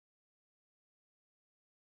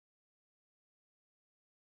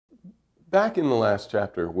Back in the last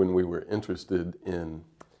chapter, when we were interested in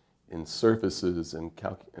surfaces and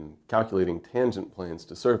calculating tangent planes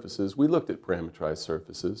to surfaces, we looked at parametrized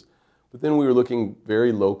surfaces. But then we were looking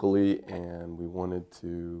very locally, and we wanted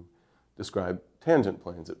to describe tangent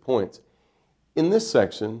planes at points. In this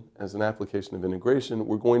section, as an application of integration,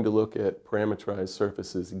 we're going to look at parametrized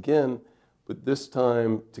surfaces again, but this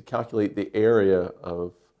time to calculate the area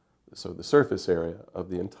of, so the surface area of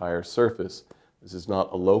the entire surface. This is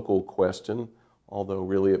not a local question, although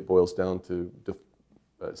really it boils down to,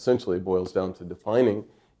 essentially boils down to defining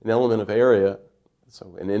an element of area,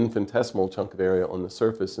 so an infinitesimal chunk of area on the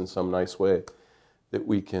surface in some nice way that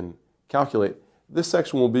we can calculate. This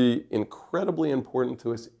section will be incredibly important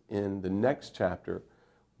to us in the next chapter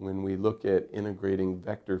when we look at integrating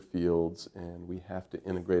vector fields, and we have to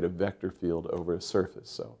integrate a vector field over a surface.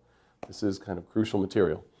 So this is kind of crucial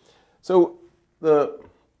material. So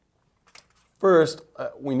first,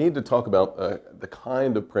 we need to talk about the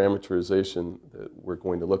kind of parameterization that we're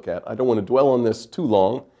going to look at. I don't want to dwell on this too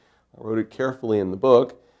long. I wrote it carefully in the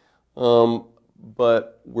book.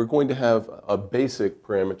 But we're going to have a basic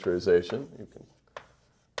parameterization. You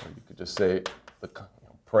could just say the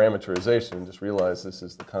parameterization and just realize this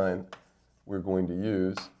is the kind we're going to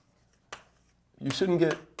use. You shouldn't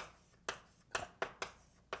get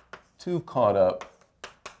too caught up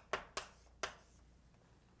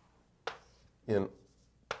in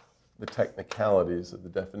the technicalities of the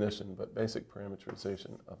definition, but basic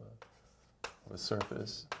parameterization of a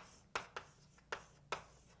surface.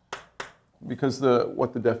 Because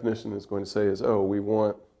what the definition is going to say is, oh, we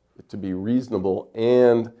want it to be reasonable,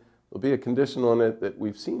 and there'll be a condition on it that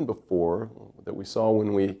we've seen before, that we saw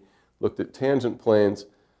when we looked at tangent planes,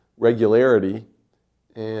 regularity,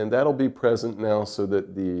 and that'll be present now so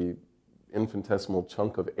that the infinitesimal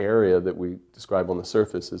chunk of area that we describe on the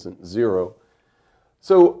surface isn't zero.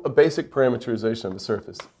 So a basic parameterization of a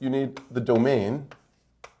surface. You need the domain,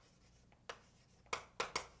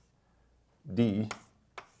 D,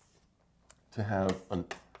 to have a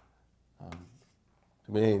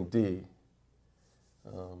domain D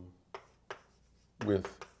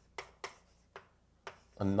with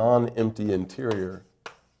a non-empty interior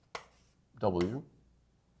W.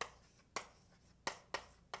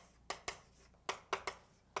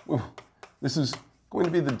 This is going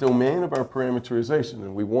to be the domain of our parameterization,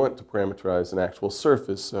 and we want to parameterize an actual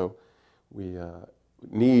surface, so we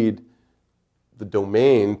need the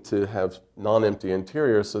domain to have non-empty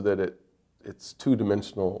interior so that it's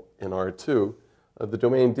two-dimensional in R2. The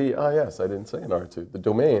domain D, yes, I didn't say in R2. The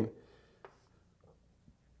domain,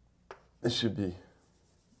 this should be,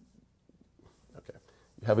 okay.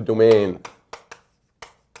 You have a domain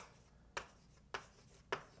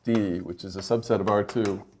D, which is a subset of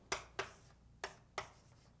R2.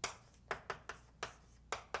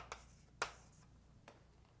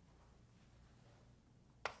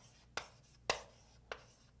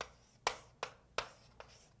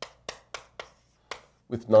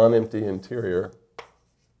 With non-empty interior.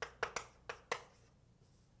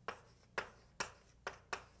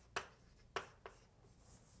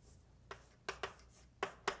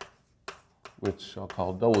 Which I'll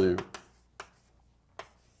call W.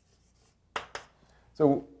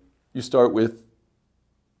 So you start with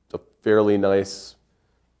a fairly nice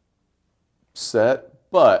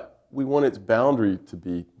set, but we want its boundary to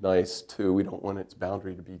be nice too. We don't want its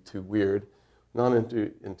boundary to be too weird.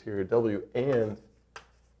 Non-empty interior W, and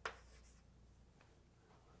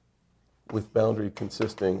with boundary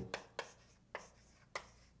consisting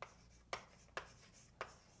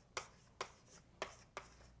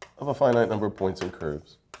of a finite number of points and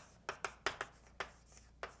curves.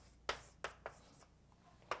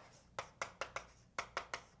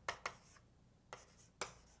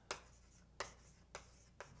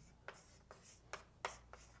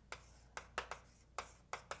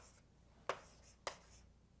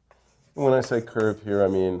 And when I say curve here, I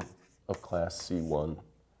mean of class C1.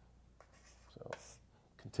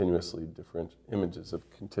 Continuously different images of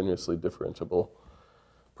continuously differentiable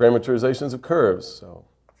parameterizations of curves. So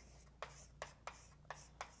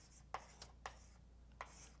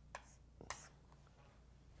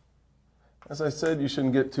as I said, you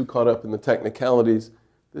shouldn't get too caught up in the technicalities.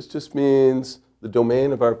 This just means the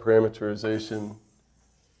domain of our parameterization,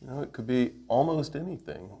 it could be almost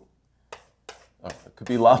anything. It could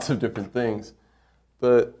be lots of different things.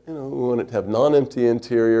 But we want it to have non-empty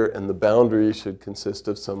interior, and the boundary should consist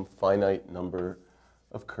of some finite number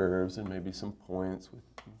of curves and maybe some points.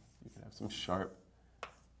 You could have some sharp.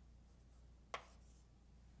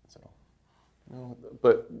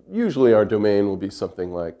 But usually our domain will be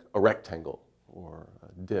something like a rectangle or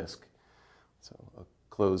a disk. So a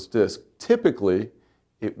closed disk. Typically,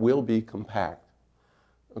 it will be compact.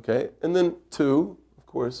 Okay, and then 2, of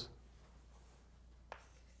course,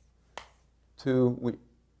 2,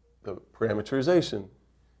 the parameterization.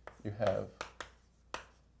 You have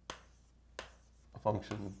a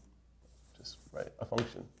function, just write a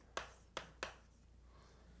function.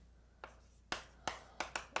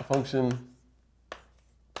 A function,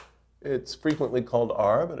 it's frequently called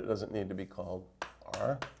R, but it doesn't need to be called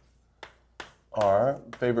R. R,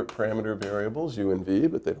 favorite parameter variables, U and V,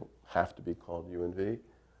 but they don't have to be called U and V.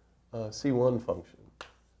 C1 function,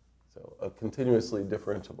 so a continuously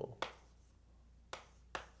differentiable.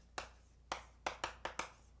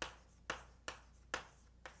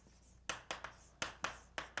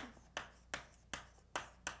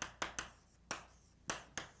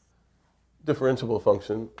 Differentiable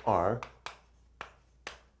function, R,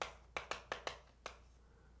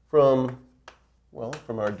 from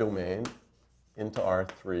our domain into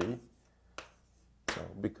R3, so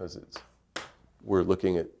because we're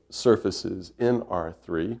looking at surfaces in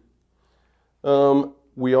R3.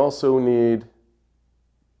 We also need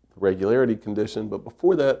the regularity condition, but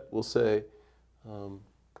before that, we'll say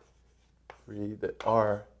 3 that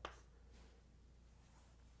R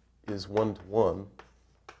is 1-to-1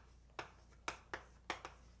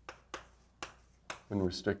 when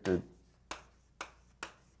restricted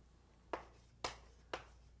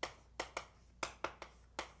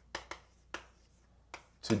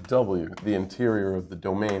to W, the interior of the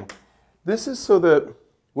domain. This is so that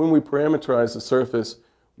when we parameterize the surface,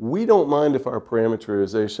 we don't mind if our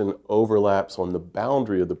parameterization overlaps on the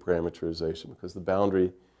boundary of the parameterization, because the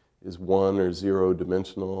boundary is 1 or 0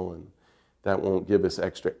 dimensional, and that won't give us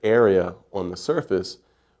extra area on the surface.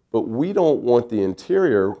 But we don't want the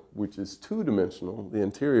interior, which is 2-dimensional, the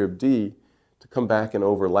interior of D, to come back and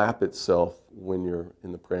overlap itself when you're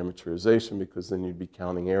in the parameterization, because then you'd be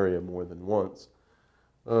counting area more than once.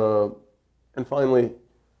 And finally,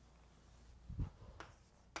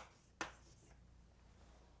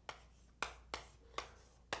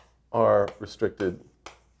 R restricted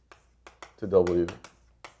to W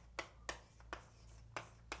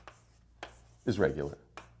is regular.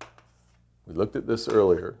 We looked at this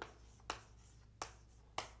earlier.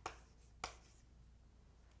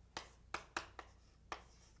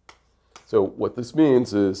 So what this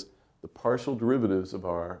means is the partial derivatives of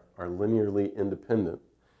R are linearly independent.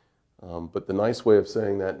 But the nice way of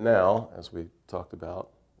saying that now, as we talked about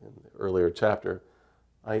in the earlier chapter,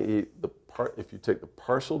 i.e. if you take the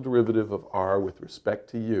partial derivative of R with respect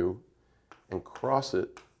to U and cross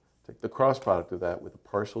it, take the cross product of that with the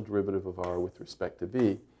partial derivative of R with respect to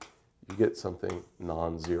V, you get something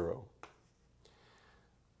non-zero.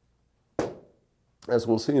 As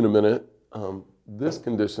we'll see in a minute, this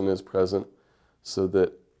condition is present so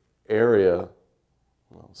that area,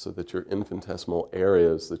 so that your infinitesimal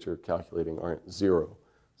areas that you're calculating aren't 0,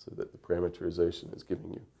 so that the parameterization is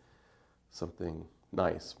giving you something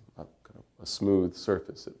nice, a smooth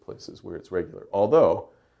surface at places where it's regular. Although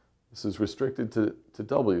this is restricted to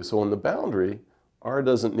W. So on the boundary, R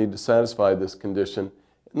doesn't need to satisfy this condition.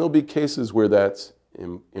 And there'll be cases where that's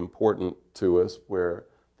important to us, where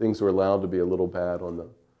things are allowed to be a little bad on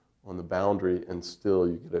the boundary, and still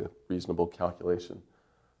you get a reasonable calculation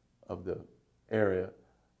of the area.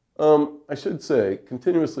 I should say,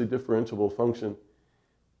 continuously differentiable function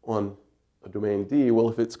on a domain D, well,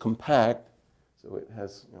 if it's compact, so it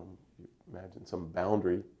has, you imagine some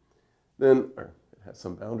boundary, then, or it has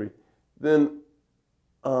some boundary, then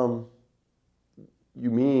you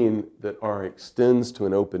mean that R extends to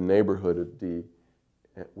an open neighborhood of D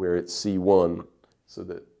where it's C1, so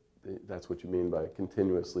that that's what you mean by a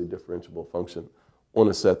continuously differentiable function. On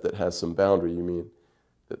a set that has some boundary, you mean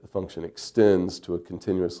that the function extends to a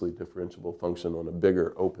continuously differentiable function on a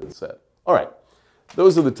bigger open set. All right,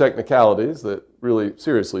 those are the technicalities that really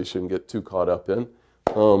seriously shouldn't get too caught up in.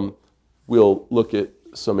 We'll look at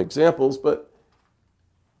some examples, but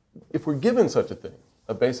if we're given such a thing,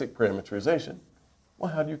 a basic parameterization,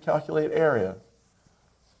 well, how do you calculate area?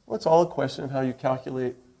 Well, it's all a question of how you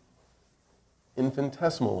calculate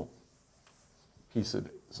infinitesimal pieces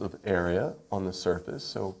of area on the surface.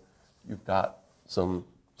 So you've got some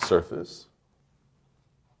surface.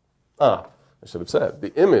 I should have said,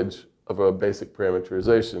 the image of a basic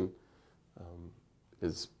parameterization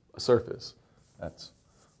is a surface. That's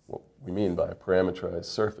what we mean by a parameterized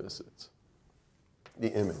surface. It's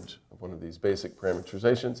the image of one of these basic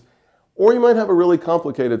parameterizations. Or you might have a really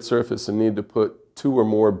complicated surface and need to put 2 or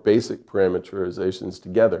more basic parameterizations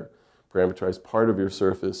together. Parameterize part of your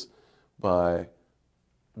surface by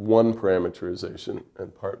one parameterization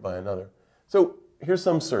and part by another. So here's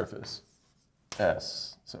some surface.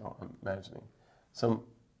 S. So I'm imagining some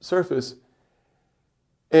surface.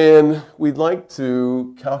 And we'd like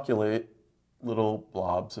to calculate little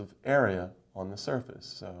blobs of area on the surface.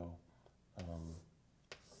 So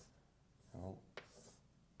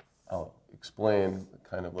I'll explain the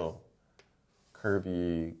kind of little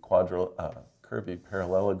curvy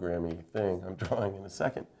parallelogram-y thing I'm drawing in a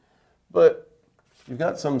second. But you've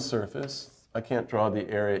got some surface. I can't draw the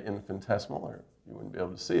area infinitesimal, or you wouldn't be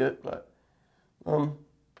able to see it, but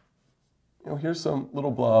here's some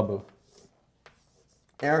little blob of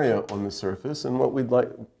area on the surface, and what we'd like,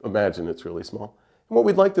 imagine it's really small, and what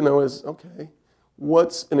we'd like to know is, okay,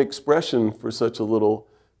 what's an expression for such a little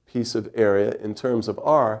piece of area in terms of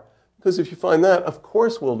R? Because if you find that, of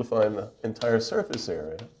course we'll define the entire surface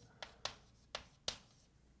area.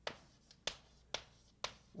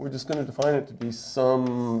 We're just going to define it to be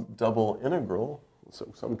some double integral,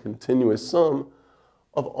 so some continuous sum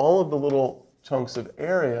of all of the little chunks of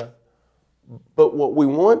area. But what we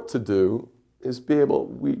want to do is be able,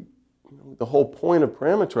 the whole point of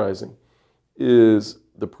parametrizing is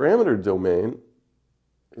the parameter domain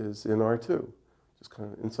is in R2, just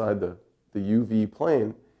kind of inside the UV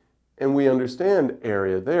plane. And we understand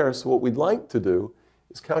area there, so what we'd like to do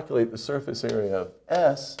is calculate the surface area of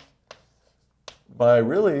S by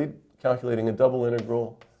really calculating a double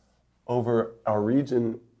integral over our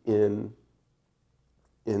region in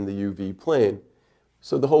the UV plane.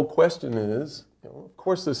 So the whole question is, of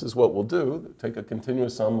course this is what we'll do, take a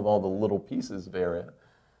continuous sum of all the little pieces of area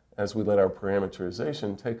as we let our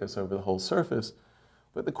parameterization take us over the whole surface.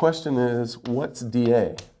 But the question is, what's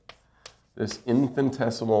dA? This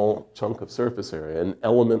infinitesimal chunk of surface area, an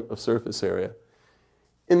element of surface area.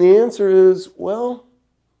 And the answer is, well,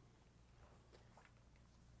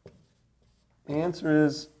 the answer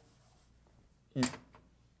is,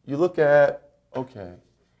 you look at, okay,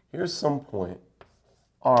 here's some point,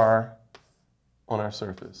 R, on our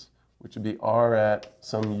surface, which would be R at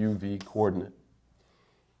some UV coordinate.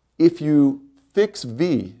 If you fix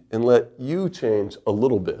V and let U change a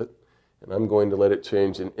little bit, and I'm going to let it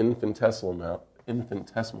change an infinitesimal amount, then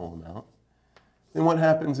what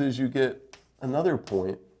happens is you get another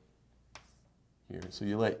point here. So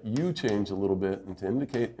you let U change a little bit, and to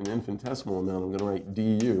indicate an infinitesimal amount, I'm going to write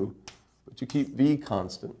du, but you keep V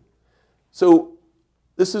constant. So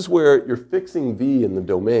this is where you're fixing V in the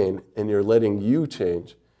domain, and you're letting U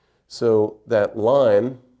change. So that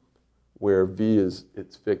line where V is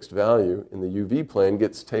its fixed value in the UV plane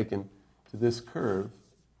gets taken to this curve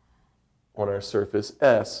on our surface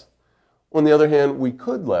S. On the other hand, we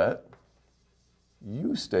could let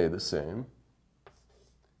U stay the same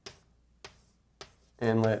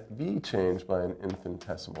and let V change by an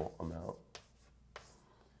infinitesimal amount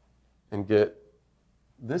and get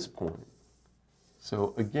this point.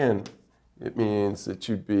 So again, it means that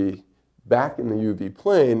you'd be back in the UV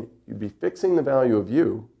plane, you'd be fixing the value of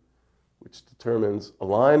U, which determines a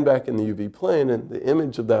line back in the UV plane, and the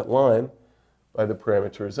image of that line by the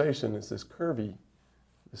parameterization is this curved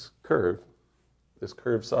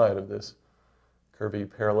side of this curvy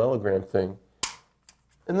parallelogram thing.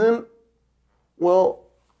 And then, well,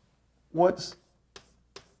 what's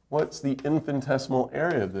the infinitesimal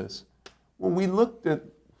area of this? Well, we looked at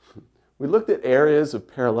areas of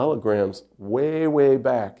parallelograms way, way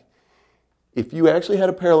back. If you actually had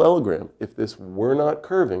a parallelogram, if this were not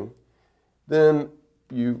curving, then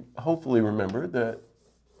you hopefully remember that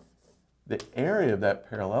the area of that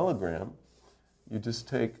parallelogram, you just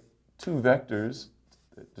take two vectors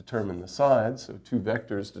that determine the sides, so two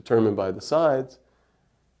vectors determined by the sides,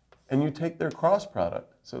 and you take their cross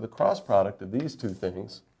product. So the cross product of these two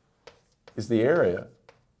things is the area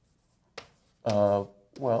of,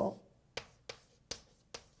 well,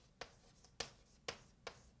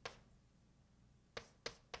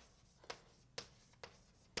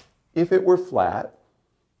 if it were flat,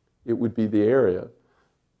 it would be the area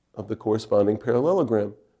of the corresponding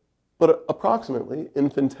parallelogram. But approximately,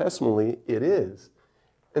 infinitesimally, it is.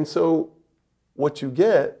 And so what you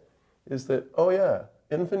get is that, oh yeah,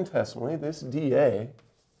 infinitesimally, this dA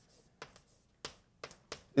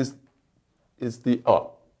is the,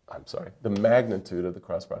 the magnitude of the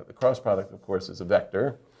cross product. The cross product, of course, is a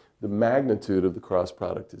vector. The magnitude of the cross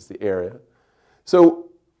product is the area. So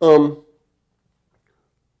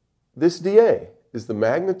this dA is the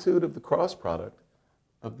magnitude of the cross product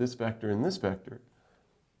of this vector and this vector.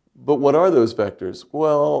 But what are those vectors?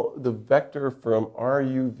 Well, the vector from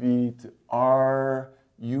RUV to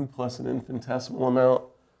RU plus an infinitesimal amount,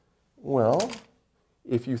 well,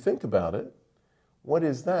 if you think about it, what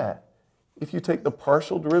is that? If you take the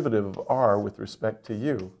partial derivative of R with respect to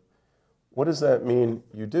U, what does that mean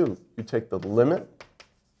you do? You take the limit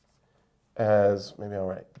as, maybe I'll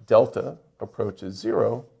write, delta approaches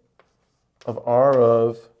 0 of r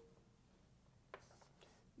of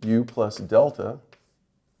u plus delta,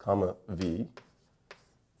 comma, v,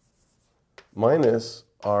 minus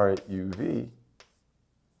r at uv,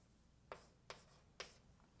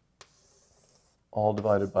 all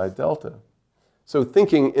divided by delta. So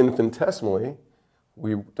thinking infinitesimally,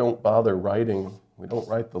 we don't bother writing, we don't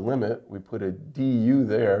write the limit, we put a du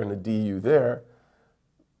there and a du there.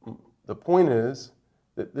 The point is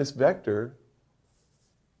that this vector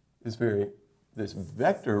is this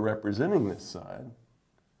vector representing this side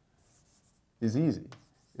is easy.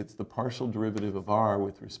 It's the partial derivative of r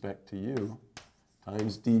with respect to u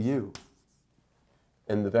times du.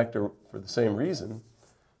 And the vector, for the same reason,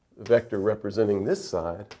 the vector representing this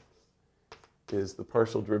side is the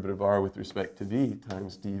partial derivative of r with respect to v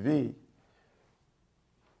times dv.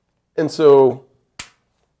 And so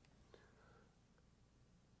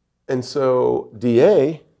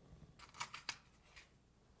dA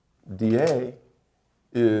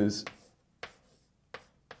is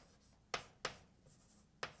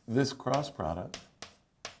this cross product.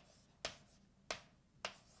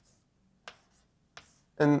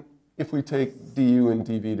 And if we take du and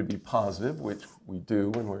dv to be positive, which we do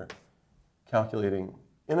when we're calculating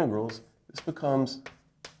integrals, this becomes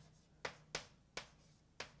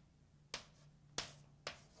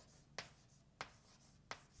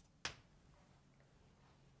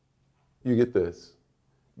you get this.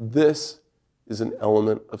 This is an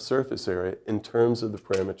element of surface area in terms of the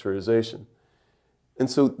parameterization. And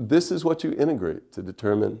so this is what you integrate to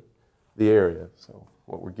determine the area. So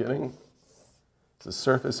what we're getting is the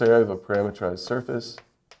surface area of a parameterized surface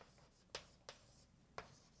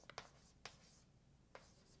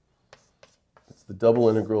it's the double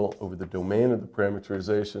integral over the domain of the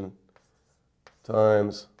parameterization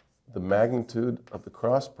times the magnitude of the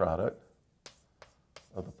cross product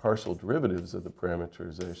of the partial derivatives of the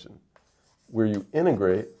parameterization, where you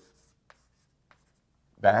integrate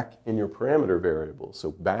back in your parameter variable,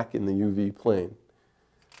 so back in the UV plane.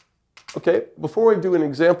 Okay, before I do an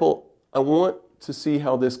example, I want to see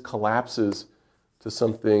how this collapses to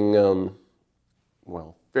something,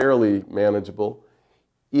 well, fairly manageable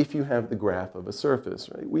if you have the graph of a surface,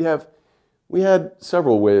 right? We had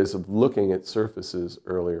several ways of looking at surfaces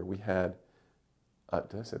earlier. We had,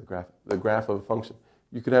 did I say the graph? The graph of a function.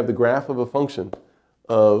 You could have the graph of a function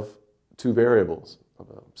of two variables, of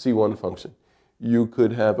a C1 function. You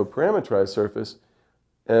could have a parameterized surface,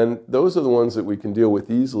 and those are the ones that we can deal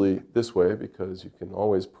with easily this way because you can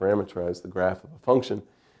always parameterize the graph of a function.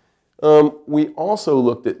 We also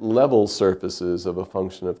looked at level surfaces of a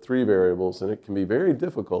function of three variables, and it can be very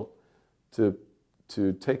difficult to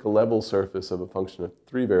take a level surface of a function of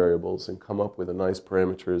three variables and come up with a nice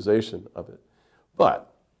parameterization of it.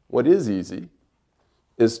 But what is easy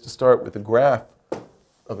is to start with a graph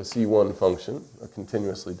of a C1 function, a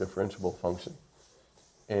continuously differentiable function,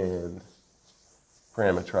 and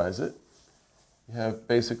parameterize it. You have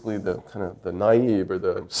basically the kind of the naive or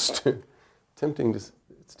the it's tempting to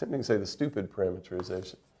say the stupid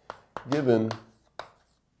parameterization. Given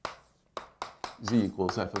z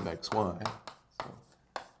equals f of xy, so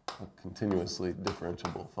a continuously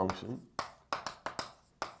differentiable function,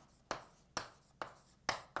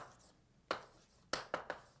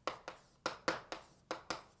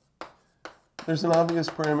 there's an obvious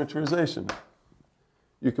parameterization.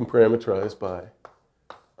 You can parameterize by,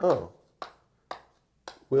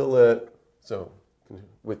 we'll let, so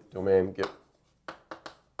with domain get,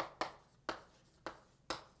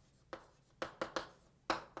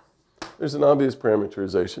 there's an obvious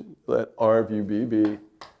parameterization. Let r of u be,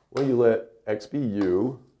 well, you let x be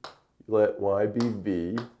u, you let y be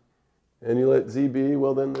v, and you let z be,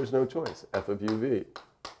 well, then there's no choice, f of uv.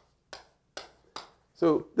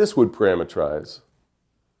 So this would parameterize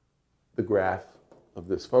the graph of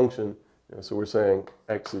this function. So we're saying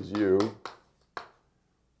x is u,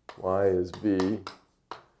 y is v,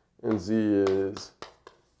 and z is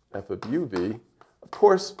f of uv. Of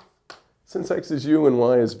course, since x is u and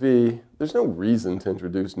y is v, there's no reason to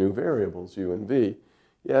introduce new variables, u and v.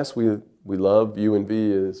 Yes, we love u and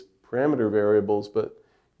v as parameter variables, but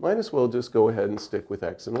might as well just go ahead and stick with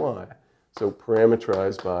x and y. So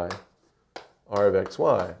parameterized by r of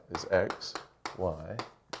xy is x, y,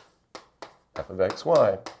 f of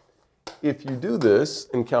xy. If you do this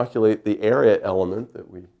and calculate the area element that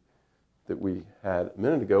we had a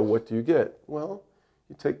minute ago, what do you get? Well,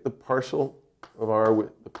 you take the partial of r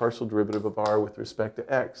with the partial derivative of r with respect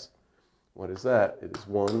to x. What is that? It is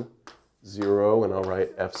 1, 0, and I'll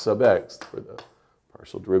write f sub x for the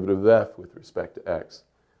partial derivative of f with respect to x.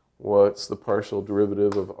 What's the partial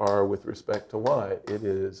derivative of r with respect to y? It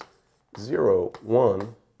is 0,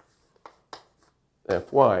 1,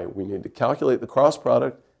 fy. We need to calculate the cross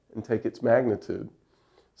product and take its magnitude.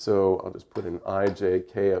 So I'll just put an I, j,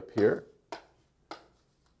 k up here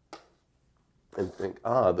and think,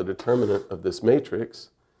 the determinant of this matrix.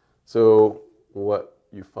 So what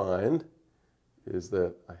you find is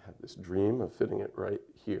that I have this dream of fitting it right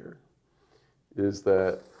here, is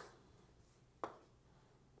that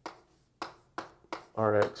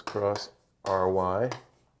Rx cross Ry,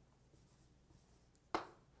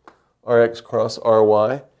 Rx cross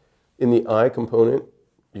Ry, in the I component,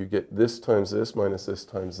 you get this times this minus this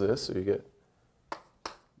times this, so you get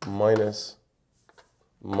minus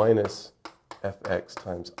fx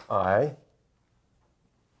times I.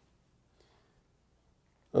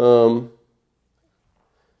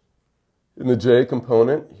 In the j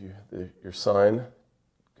component, your sign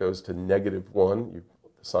goes to -1.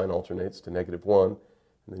 The sign alternates to -1.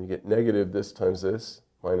 And then you get negative this times this,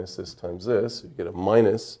 minus this times this. So you get a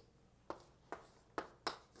minus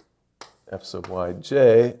f sub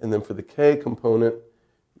yj. And then for the k component,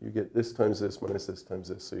 you get this times this, minus this times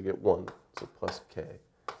this. So you get 1, so plus k.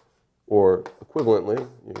 Or equivalently,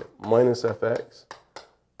 you get minus fx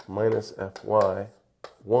minus fy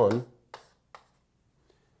 1.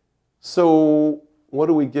 So what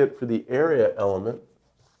do we get for the area element?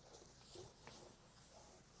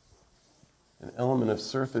 An element of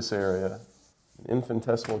surface area, an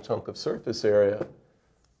infinitesimal chunk of surface area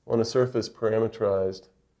on a surface parameterized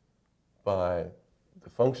by the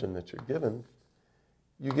function that you're given.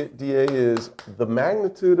 You get dA is the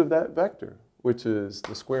magnitude of that vector, which is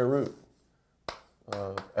the square root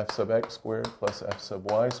of f sub x squared plus f sub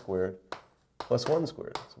y squared plus 1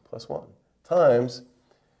 squared, so plus 1, times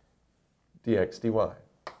dx dy, or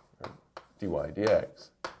dy dx,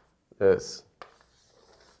 this.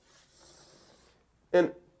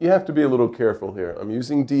 And you have to be a little careful here. I'm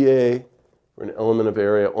using dA for an element of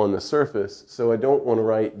area on the surface, so I don't want to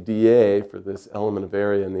write dA for this element of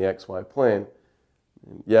area in the xy plane.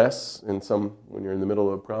 And yes, when you're in the middle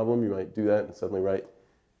of a problem, you might do that and suddenly write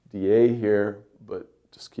dA here, but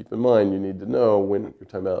just keep in mind, you need to know when you're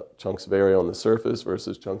talking about chunks of area on the surface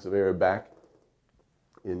versus chunks of area back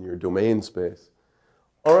in your domain space.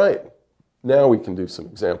 All right, now we can do some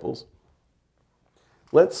examples.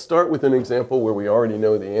 Let's start with an example where we already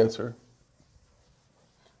know the answer.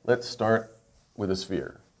 Let's start with a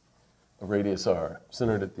sphere, a radius r,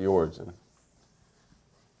 centered at the origin.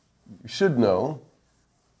 You should know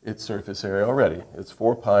its surface area already. It's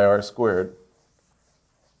 4 pi r squared.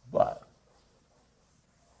 But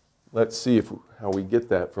let's see how we get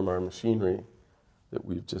that from our machinery that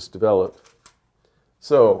we've just developed.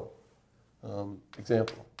 So,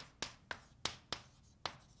 example.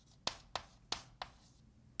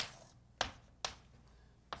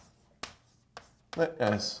 Let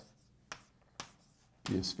S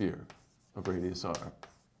be a sphere of radius r.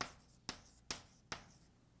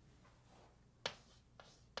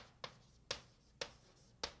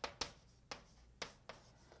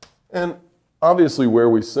 And obviously where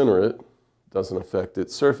we center it doesn't affect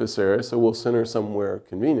its surface area, so we'll center somewhere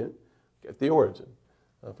convenient at the origin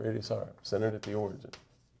of radius r, centered at the origin.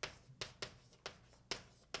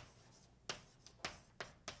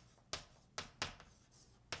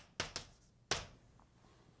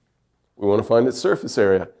 We want to find its surface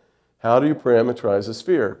area. How do you parameterize a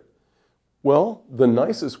sphere? Well, the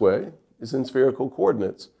nicest way is in spherical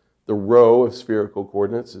coordinates. The row of spherical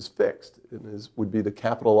coordinates is fixed. It would be the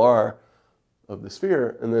capital R of the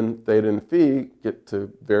sphere, and then theta and phi get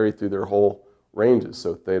to vary through their whole ranges.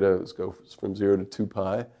 So theta goes from 0 to 2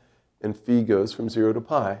 pi, and phi goes from 0 to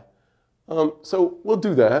pi. So we'll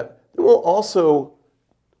do that. Then we'll also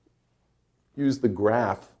use the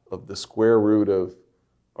graph of the square root of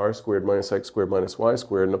r squared minus x squared minus y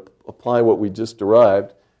squared and apply what we just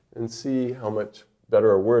derived and see how much better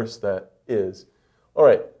or worse that is. All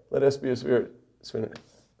right, let S be a sphere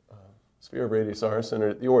of radius r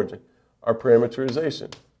centered at the origin. Our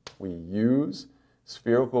parameterization. We use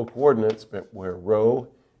spherical coordinates where rho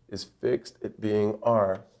is fixed at being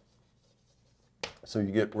r. So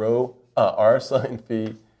you get r sine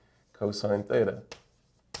phi cosine theta.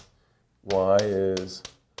 Y is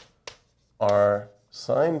r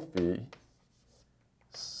sine phi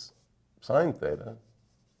sine theta.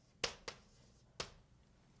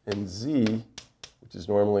 And z, which is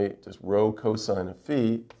normally just rho cosine of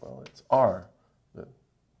phi, well, it's r, the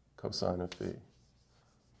cosine of phi.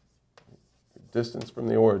 The distance from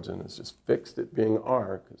the origin is just fixed at being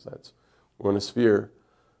r, because we're in a sphere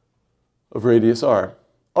of radius r.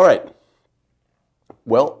 All right.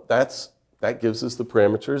 Well, that gives us the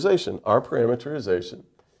parameterization. Our parameterization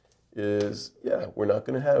is, yeah, we're not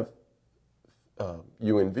going to have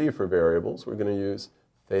u and v for variables. We're going to use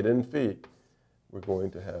theta and phi. We're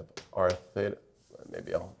going to have r theta.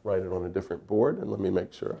 Maybe I'll write it on a different board, and let me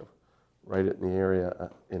make sure I write it in the area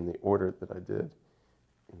in the order that I did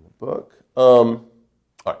in the book. All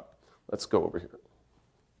right, let's go over here.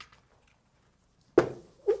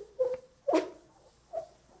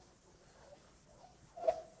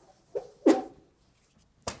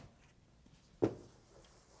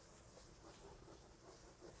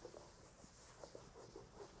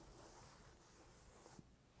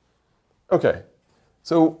 Okay,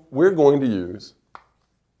 so we're going to use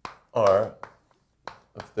r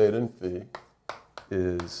of theta and phi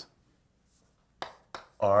is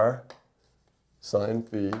r sine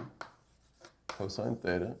phi cosine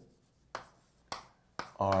theta,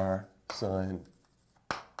 r sine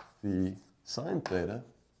phi sine theta,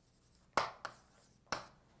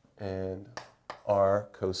 and r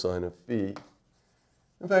cosine of phi.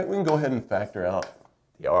 In fact, we can go ahead and factor out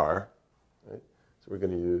the r. Right? So we're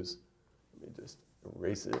going to use, let me just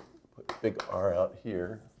erase it, put a big R out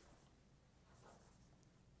here.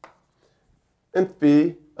 And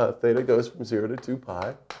phi, theta goes from 0 to 2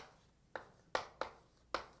 pi.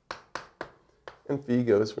 And phi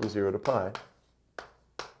goes from 0 to pi.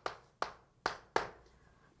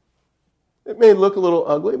 It may look a little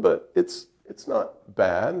ugly, but it's not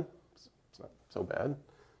bad. It's not so bad.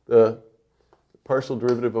 The partial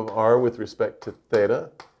derivative of r with respect to theta,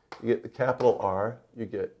 you get the capital R, you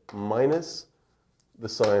get minus the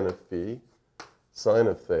sine of phi, sine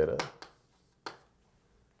of theta,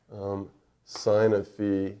 sine of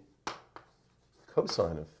phi,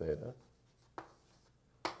 cosine of theta,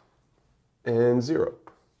 and 0.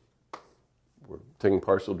 We're taking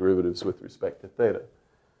partial derivatives with respect to theta.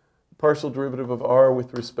 The partial derivative of r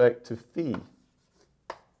with respect to phi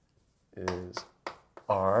is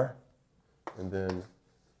r, and then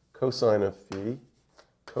cosine of phi,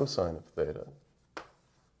 cosine of theta,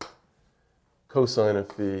 cosine of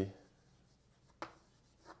phi,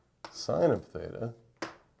 sine of theta,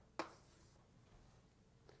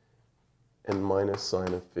 and minus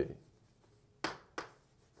sine of phi.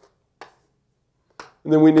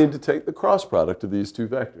 And then we need to take the cross product of these two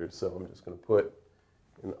vectors. So I'm just going to put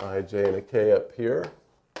an ij and a k up here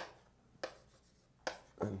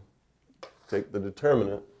and take the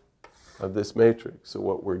determinant of this matrix. So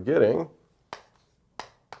what we're getting,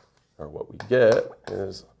 or what we get,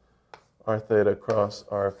 is r theta cross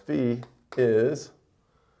r phi is,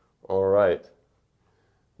 all right,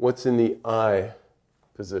 what's in the I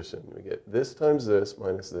position? We get this times this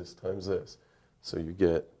minus this times this. So you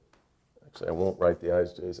get, actually I won't write the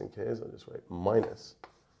i's, j's, and k's, I'll just write minus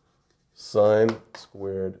sine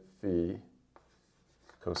squared phi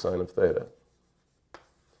cosine of theta.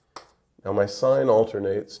 Now my sign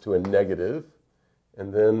alternates to a negative,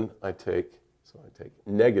 and then I take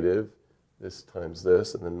negative this times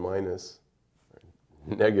this, and then minus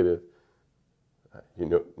negative.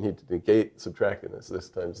 You need to negate subtracting this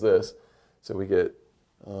times this. So we get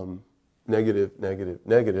negative, negative,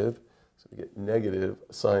 negative. So we get negative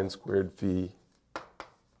sine squared phi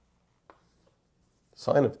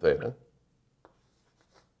sine of theta.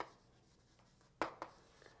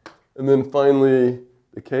 And then finally,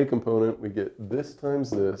 the k component, we get this times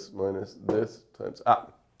this minus this times,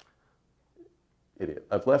 idiot.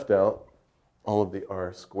 I've left out all of the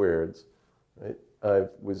r squareds, right? I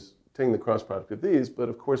was taking the cross product of these, but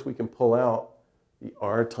of course we can pull out the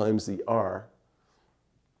r times the r.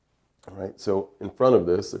 All right, so in front of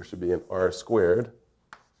this, there should be an r squared,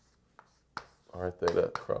 r theta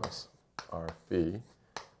cross r phi.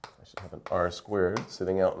 I should have an r squared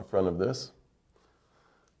sitting out in front of this.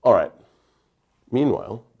 All right.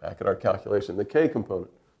 Meanwhile, back at our calculation, the k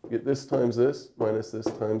component, you get this times this minus this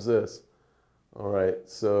times this. All right,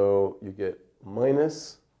 so you get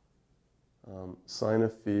minus sine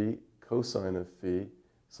of phi cosine of phi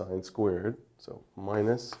sine squared. So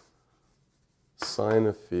minus sine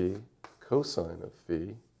of phi cosine of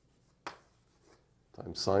phi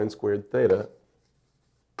times sine squared theta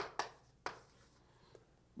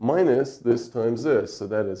minus this times this. So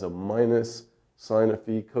that is a minus sine of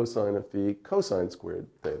phi cosine squared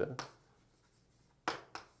theta.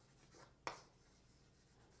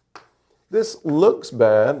 This looks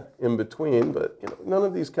bad in between, but none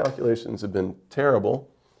of these calculations have been terrible.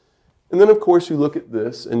 And then, of course, you look at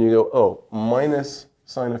this and you go, oh, minus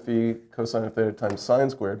sine of phi cosine of theta times sine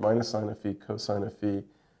squared, minus sine of phi cosine of phi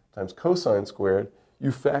times cosine squared.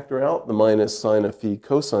 You factor out the minus sine of phi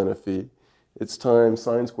cosine of phi. It's times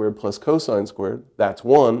sine squared plus cosine squared. That's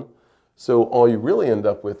 1. So all you really end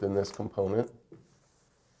up with in this component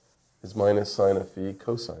is minus sine of phi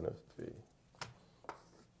cosine of phi.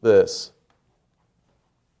 This.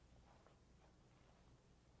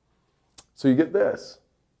 So you get this.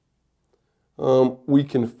 We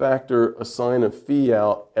can factor a sine of phi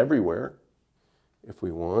out everywhere if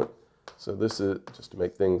we want. So this is, just to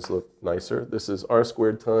make things look nicer, this is r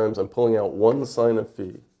squared times, I'm pulling out one sine of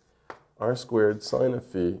phi, r squared sine of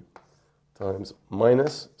phi times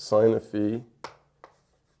minus sine of phi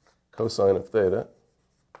cosine of theta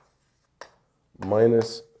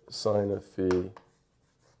minus sine of phi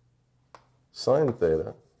sine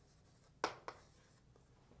theta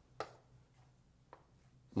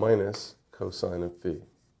minus cosine of phi.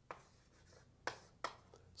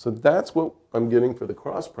 So that's what I'm getting for the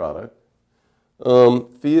cross product. Phi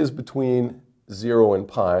is between 0 and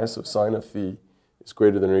pi, so sine of phi is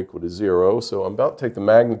greater than or equal to 0. So I'm about to take the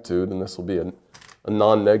magnitude, and this will be a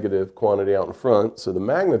non-negative quantity out in front. So the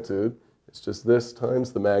magnitude is just this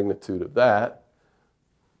times the magnitude of that.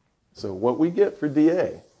 So what we get for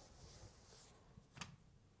dA,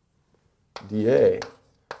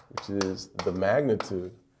 which is the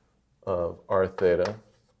magnitude of r theta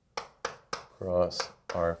cross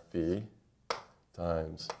r phi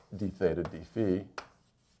times d theta d phi,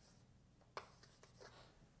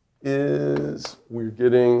 is we're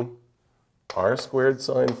getting r squared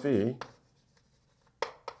sine phi,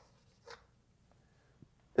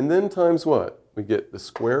 and then times what? We get the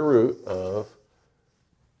square root of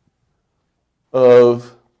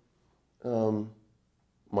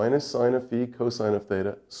minus sine of phi cosine of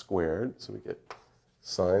theta squared. So we get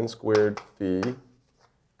sine squared phi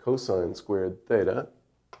cosine squared theta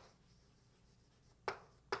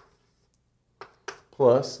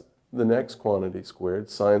plus the next quantity squared,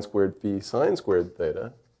 sine squared phi sine squared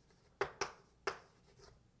theta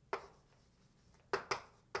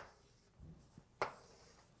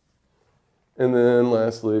and then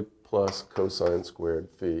lastly plus cosine squared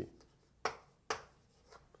phi.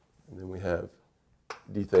 And then we have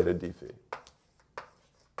d theta d phi.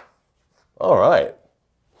 All right.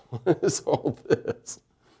 What is all this?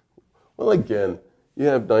 Well, again, you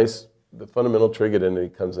have the fundamental trig identity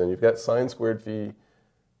comes in. You've got sine squared phi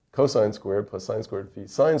cosine squared plus sine squared phi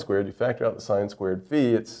sine squared. You factor out the sine squared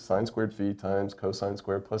phi. It's sine squared phi times cosine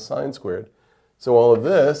squared plus sine squared. So all of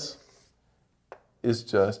this is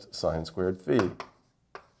just sine squared phi.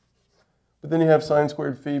 But then you have sine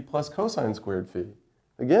squared phi plus cosine squared phi.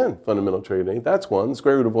 Again, fundamental trig identity. That's 1.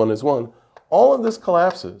 Square root of 1 is 1. All of this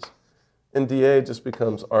collapses. And dA just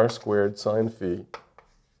becomes r squared sine phi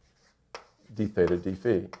d theta d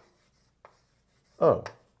phi. Oh,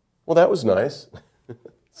 well, that was nice.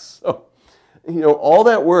 So, all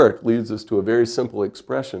that work leads us to a very simple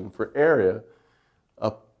expression for area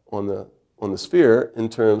up on the sphere in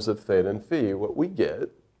terms of theta and phi. What we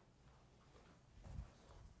get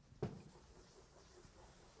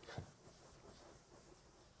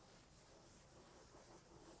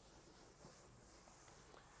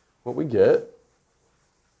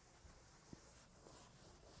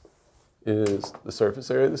is the surface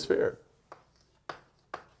area of the sphere.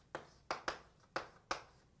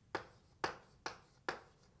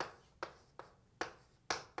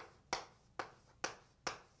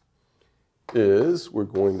 We're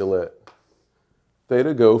going to let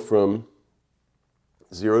theta go from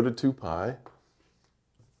 0 to 2 pi.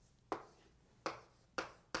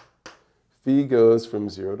 Phi goes from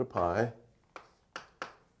 0 to pi.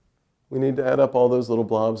 We need to add up all those little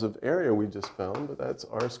blobs of area we just found, but that's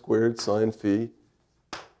r squared sine phi,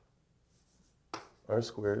 r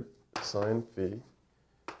squared sine phi,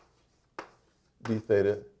 d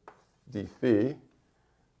theta d phi.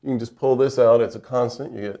 You can just pull this out. It's a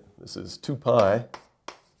constant. You get, this is 2 pi.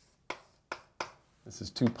 This is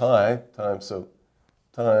 2 pi times,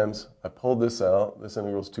 I pulled this out. This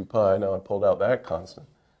integral is 2 pi. Now I pulled out that constant.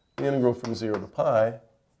 The integral from 0 to pi,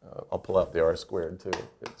 I'll pull out the r squared too.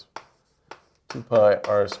 It's 2 pi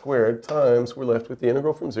r squared times, we're left with the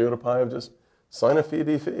integral from 0 to pi of just sine of phi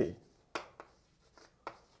d phi.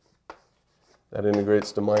 That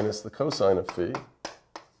integrates to minus the cosine of phi.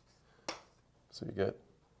 So you get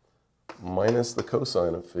minus the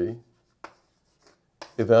cosine of phi,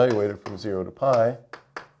 evaluated from 0 to pi.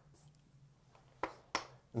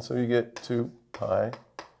 And so you get 2 pi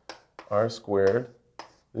r squared.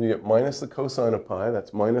 Then you get minus the cosine of pi.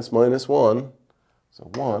 That's minus minus 1. So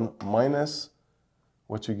 1 minus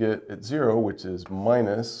what you get at 0, which is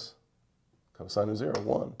minus cosine of 0,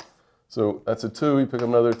 1. So that's a 2. You pick up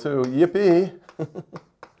another 2. Yippee!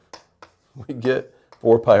 We get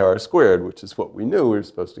 4 pi r squared, which is what we knew we were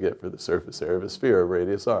supposed to get for the surface area of a sphere of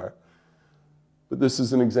radius r. But this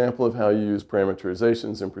is an example of how you use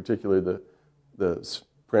parameterizations, in particular the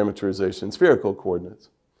parameterization spherical coordinates.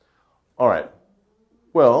 All right.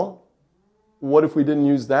 Well, what if we didn't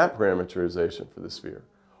use that parameterization for the sphere?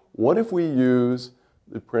 What if we use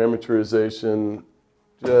the parameterization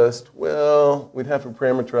just, well, we'd have to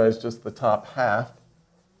parameterize just the top half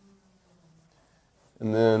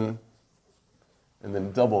and then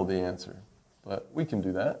double the answer. But we can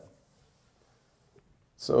do that.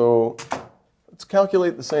 So let's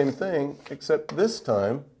calculate the same thing, except this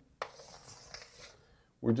time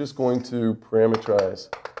we're just going to parameterize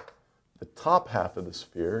the top half of the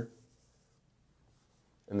sphere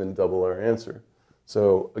and then double our answer.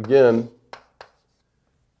 So again,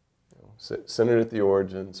 centered at the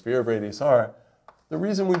origin, sphere of radius r. The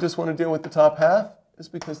reason we just want to deal with the top half is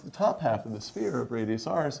because the top half of the sphere of radius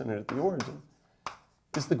r centered at the origin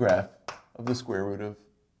is the graph of the square root of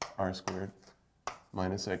r squared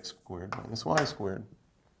minus x squared minus y squared.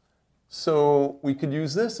 So we could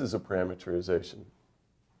use this as a parameterization.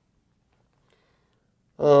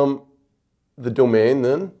 The domain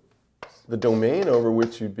then, the domain over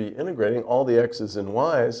which you'd be integrating all the x's and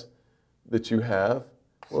y's that you have,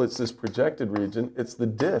 well, it's this projected region. It's the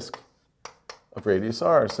disk of radius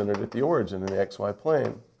r centered at the origin in the xy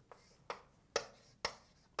plane.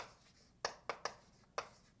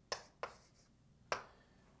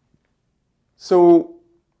 So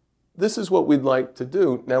this is what we'd like to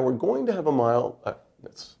do. Now we're going to have a mild,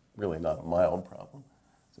 that's really not a mild problem.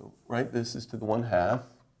 So write this is to the 1/2.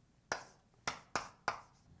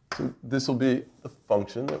 So this will be the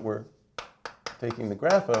function that we're taking the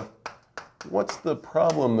graph of. What's the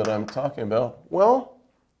problem that I'm talking about? Well,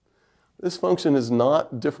 this function is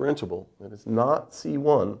not differentiable. It is not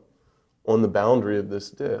C1 on the boundary of this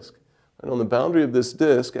disk. And on the boundary of this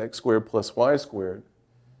disk, x squared plus y squared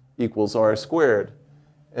equals r squared.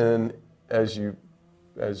 And as you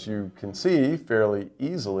can see fairly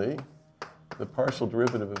easily, the partial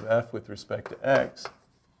derivative of f with respect to x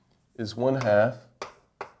is 1/2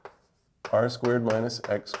 r squared minus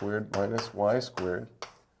x squared minus y squared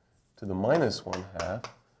to the minus 1/2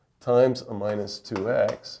 times a minus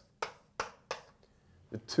 2x.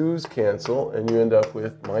 The 2's cancel, and you end up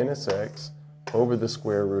with minus x over the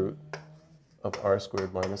square root of r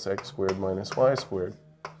squared minus x squared minus y squared.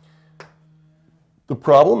 The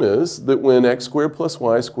problem is that when x squared plus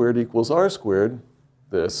y squared equals r squared,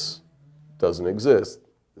 this doesn't exist.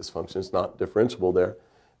 This function is not differentiable there.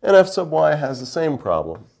 And f sub y has the same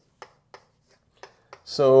problem.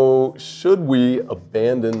 So should we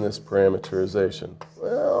abandon this parameterization?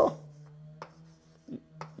 Well,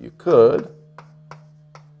 you could.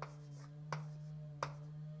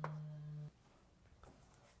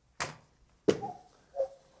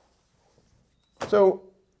 So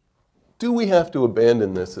do we have to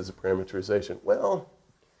abandon this as a parameterization? Well,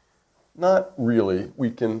 not really. We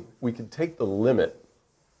can take the limit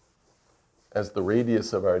as the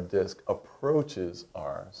radius of our disk approaches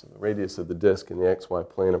r. So the radius of the disk in the xy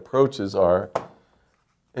plane approaches r,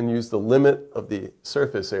 and use the limit of the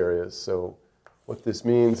surface areas. So what this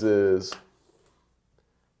means is,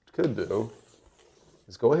 what we could do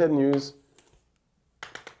is go ahead and use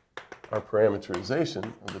our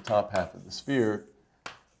parameterization of the top half of the sphere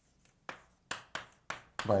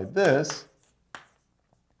by this,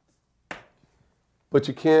 but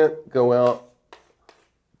you can't go out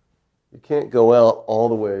all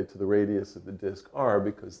the way to the radius of the disk r,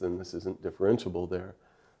 because then this isn't differentiable there.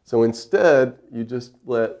 So instead, you just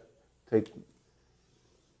take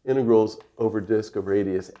integrals over disk of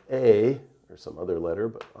radius a, or some other letter,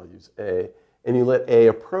 but I'll use a, and you let a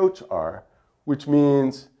approach r, which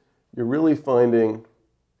means you're really finding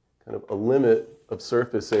kind of a limit of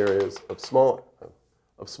surface areas, of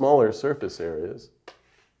smaller surface areas.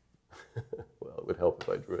 Well, it would help if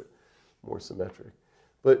I drew it more symmetric.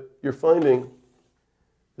 But you're finding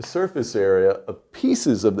the surface area of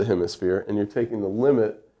pieces of the hemisphere, and you're taking the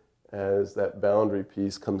limit as that boundary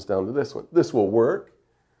piece comes down to this one. This will work.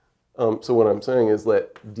 So what I'm saying is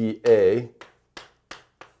let dA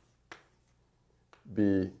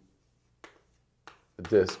be the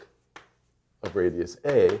disk of radius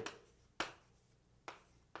a,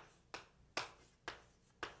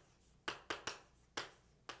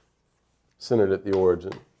 centered at the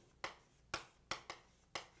origin.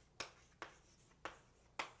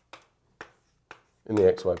 In the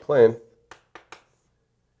xy plane.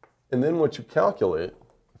 And then what you calculate,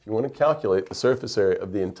 if you want to calculate the surface area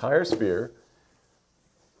of the entire sphere,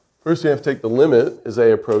 first you have to take the limit as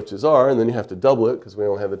a approaches r, and then you have to double it because we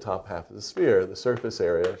only have the top half of the sphere. The surface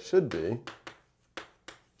area should be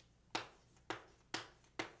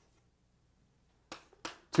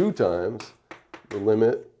two times the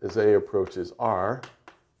limit as a approaches r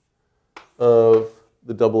of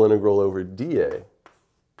the double integral over dA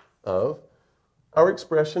of our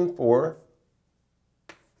expression for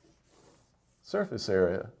surface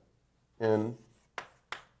area for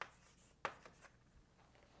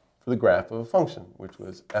the graph of a function, which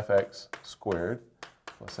was fx squared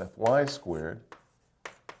plus fy squared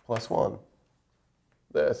plus 1.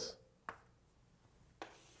 This.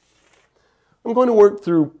 I'm going to work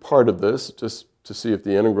through part of this just to see if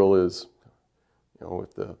the integral is,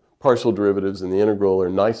 if the partial derivatives in the integral are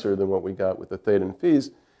nicer than what we got with the theta and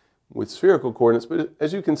phis with spherical coordinates. But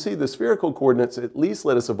as you can see, the spherical coordinates at least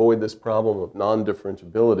let us avoid this problem of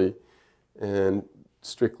non-differentiability and,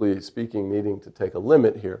 strictly speaking, needing to take a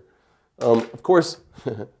limit here. Of course,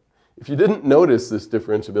 if you didn't notice this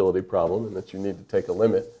differentiability problem and that you need to take a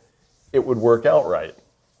limit, it would work out right.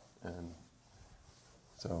 And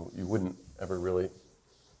so you wouldn't ever really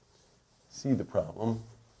see the problem.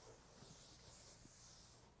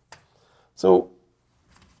 So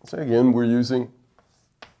again, we're using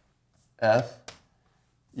f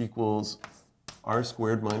equals r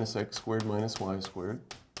squared minus x squared minus y squared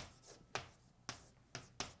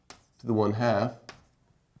to the 1/2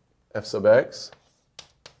 f sub x,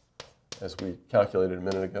 as we calculated a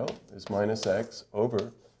minute ago, is minus x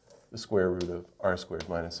over the square root of r squared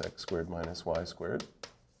minus x squared minus y squared.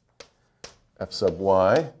 F sub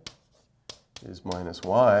y is minus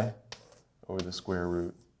y over the square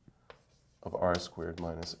root of r squared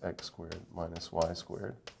minus x squared minus y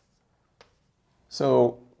squared.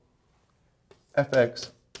 So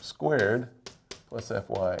fx squared plus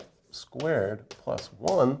fy squared plus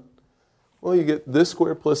 1, well, you get this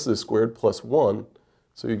squared plus this squared plus 1.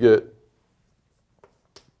 So you get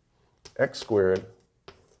x squared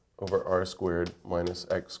over r squared minus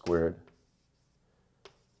x squared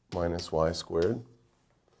minus y squared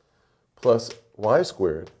plus y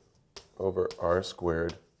squared over r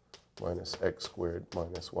squared minus x squared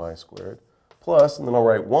minus y squared plus, and then I'll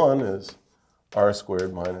write 1 as r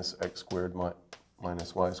squared minus x squared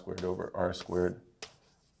minus y squared over r squared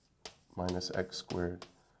minus x squared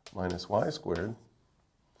minus y squared.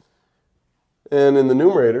 And in the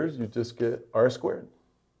numerators, you just get r squared.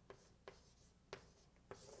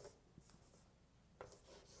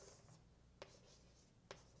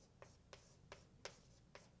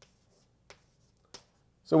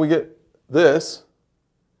 So we get this,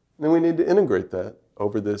 and then we need to integrate that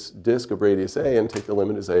over this disk of radius a and take the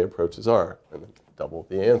limit as a approaches r, and then double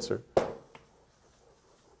the answer.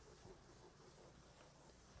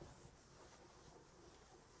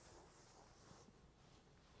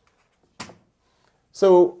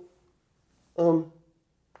 So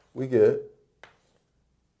we get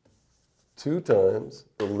 2 times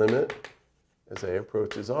the limit as a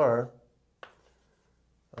approaches r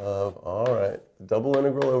of, all right, double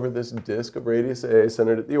integral over this disk of radius a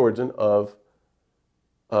centered at the origin of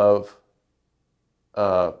I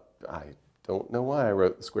don't know why I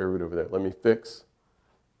wrote the square root over there. Let me fix.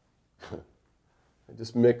 I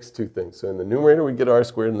just mixed 2 things. So in the numerator, we get r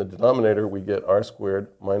squared. In the denominator, we get r squared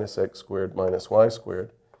minus x squared minus y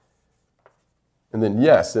squared. And then,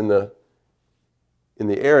 yes, in the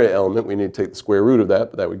area element, we need to take the square root of that,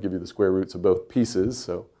 but that would give you the square roots of both pieces.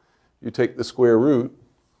 So you take the square root,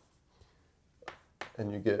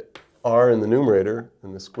 and you get r in the numerator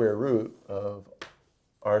and the square root of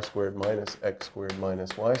r squared minus x squared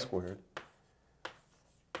minus y squared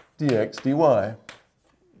dx dy.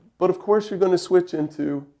 But of course, you're going to switch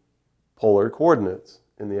into polar coordinates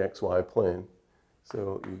in the xy plane.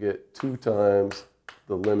 So you get 2 times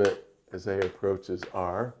the limit as a approaches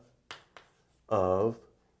r of,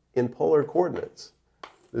 in polar coordinates,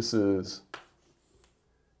 this is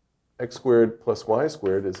x squared plus y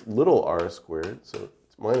squared is little r squared, so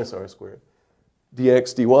it's minus r squared.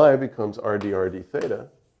 Dx dy becomes r dr d theta.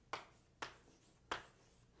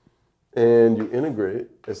 And you integrate,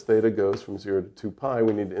 as theta goes from 0 to 2 pi,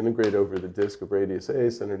 we need to integrate over the disk of radius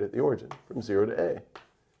a centered at the origin, from 0 to a.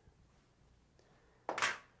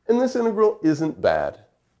 And this integral isn't bad,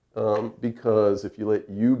 because if you let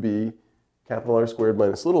u be capital R squared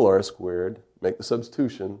minus little r squared, make the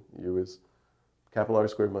substitution, u is capital R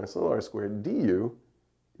squared minus little r squared, du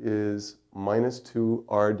is minus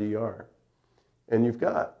 2r dr. And you've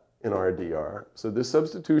got an r dr. So this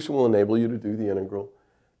substitution will enable you to do the integral,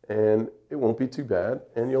 and it won't be too bad,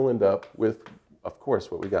 and you'll end up with, of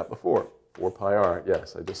course, what we got before, 4 pi r.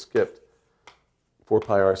 Yes, I just skipped 4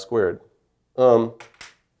 pi r squared.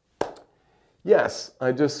 Yes,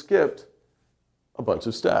 I just skipped a bunch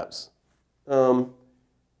of steps. But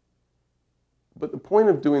the point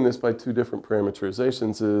of doing this by 2 different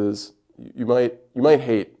parameterizations is you might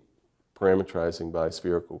hate parametrizing by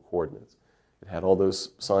spherical coordinates. It had all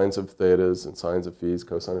those sines of thetas and sines of phi's,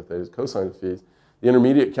 cosine of thetas, cosine of phi's. The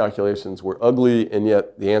intermediate calculations were ugly, and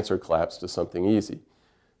yet the answer collapsed to something easy.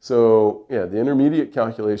 So yeah, the intermediate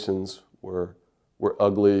calculations were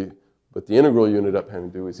ugly, but the integral you ended up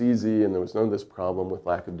having to do was easy, and there was none of this problem with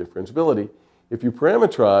lack of differentiability. If you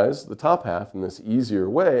parametrize the top half in this easier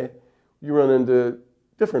way, you run into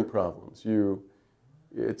different problems.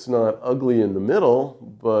 It's not ugly in the middle,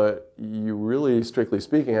 but you really, strictly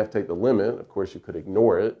speaking, have to take the limit. Of course, you could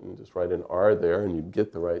ignore it and just write an r there, and you'd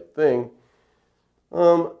get the right thing.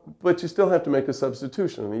 But you still have to make a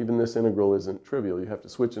substitution, and even this integral isn't trivial. You have to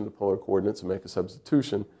switch into polar coordinates and make a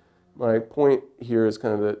substitution. My point here is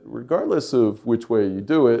kind of that regardless of which way you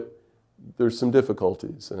do it, there's some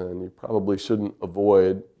difficulties, and you probably shouldn't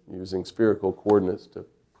avoid using spherical coordinates to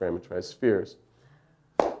parametrize spheres.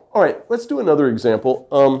 All right, let's do another example.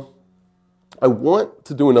 I want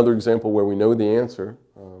to do another example where we know the answer,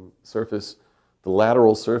 the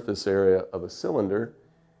lateral surface area of a cylinder.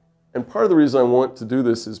 And part of the reason I want to do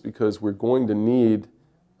this is because we're going to need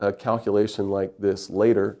a calculation like this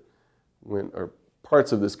later, or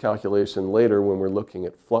parts of this calculation later when we're looking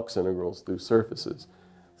at flux integrals through surfaces.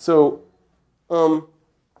 So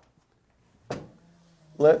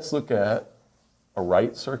let's look at a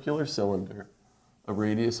right circular cylinder of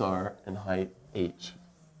radius r and height h.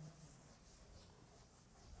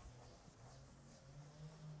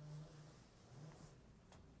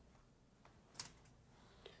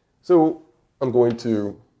 So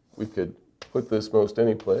we could put this most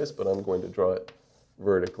any place, but I'm going to draw it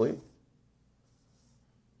vertically.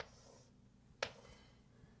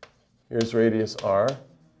 Here's radius r,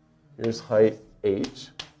 here's height h.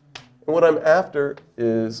 And what I'm after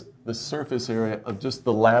is the surface area of just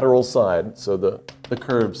the lateral side, so the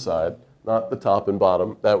curved side, not the top and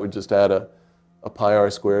bottom. That would just add a pi r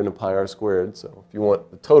squared and a pi r squared. So if you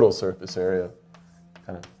want the total surface area,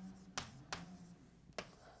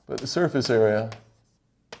 but the surface area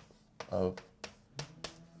of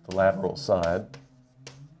the lateral side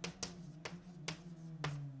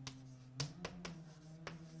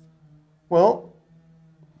well,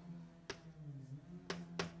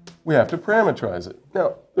 we have to parametrize it.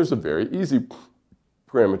 Now, there's a very easy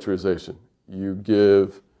parameterization. You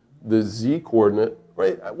give the z coordinate,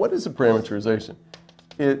 right? What is a parameterization?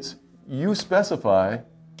 It's you specify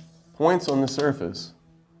points on the surface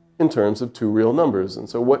in terms of two real numbers. And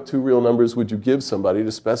so what two real numbers would you give somebody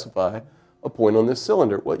to specify a point on this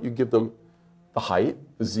cylinder? Well, you give them the height,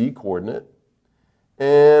 the z coordinate,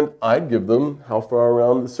 and I'd give them how far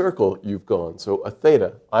around the circle you've gone. So a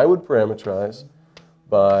theta. I would parametrize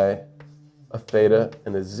by a theta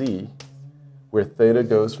and a z, where theta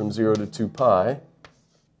goes from 0 to 2 pi,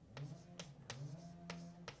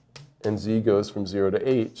 and z goes from 0 to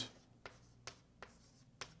h.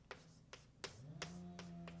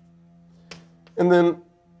 And then,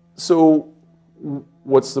 so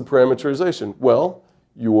what's the parameterization? Well,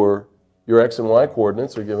 your x and y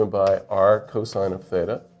coordinates are given by r cosine of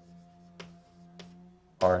theta,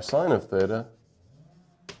 r sine of theta,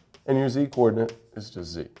 and your z coordinate is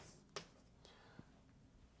just z.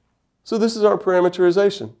 So this is our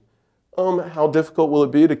parameterization. How difficult will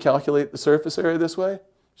it be to calculate the surface area this way?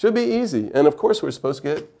 Should be easy. And of course, we're supposed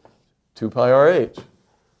to get 2 pi rh.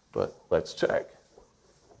 But let's check.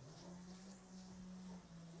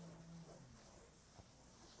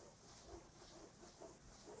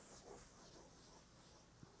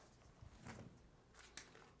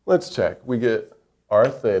 Let's check. We get r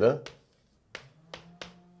theta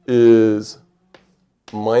is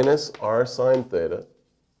minus r sine theta,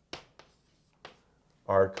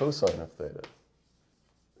 r cosine of theta,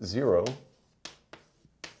 0.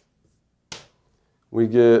 We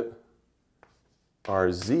get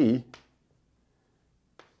our z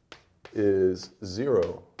is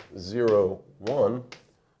 0, 0, 1,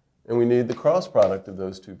 and we need the cross product of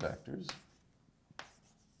those two vectors.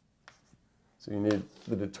 So you need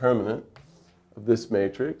the determinant of this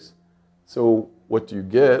matrix. So what do you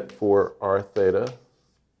get for r theta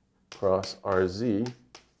cross rz?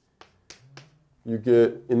 You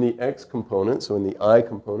get in the x component, so in the I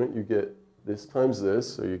component, you get this times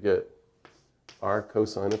this, so you get r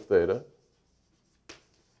cosine of theta.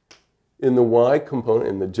 In the y component,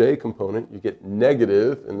 in the j component, you get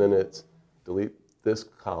negative, and then it's delete this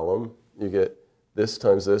column. You get this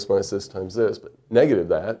times this minus this times this, but negative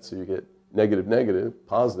that, so you get negative, negative,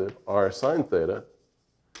 positive, r sine theta.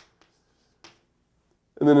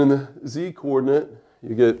 And then in the z coordinate,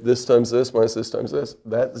 you get this times this minus this times this.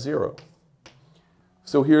 That's 0.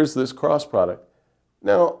 So here's this cross product.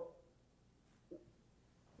 Now,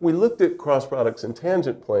 we looked at cross products and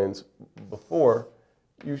tangent planes before.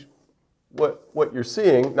 What you're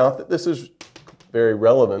seeing, not that this is very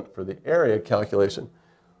relevant for the area calculation,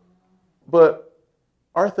 but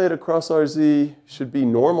r theta cross rz should be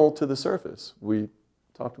normal to the surface. We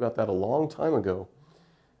talked about that a long time ago.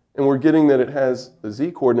 And we're getting that it has, the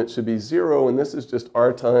z coordinate should be 0, and this is just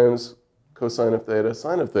r times cosine of theta,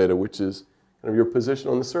 sine of theta, which is kind of your position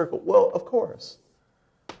on the circle. Well, of course.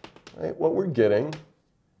 Right? What we're getting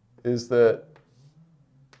is that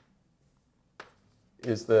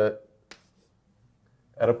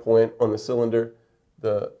at a point on the cylinder,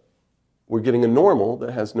 we're getting a normal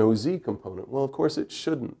that has no z component. Well, of course it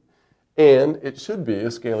shouldn't. And it should be a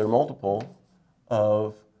scalar multiple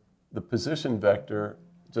of the position vector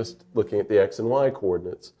just looking at the x and y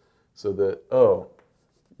coordinates. So that, oh,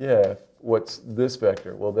 yeah, what's this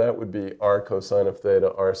vector? Well, that would be r cosine of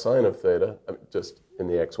theta, r sine of theta, just in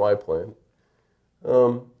the xy plane.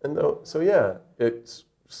 So yeah, it's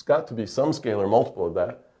got to be some scalar multiple of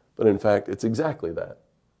that, but in fact, it's exactly that.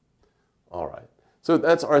 All right. So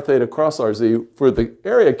that's r theta cross rz. For the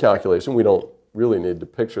area calculation, we don't really need to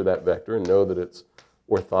picture that vector and know that it's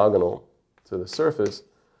orthogonal to the surface.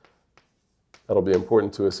 That'll be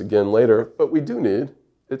important to us again later, but we do need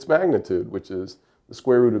its magnitude, which is the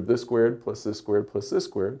square root of this squared plus this squared plus this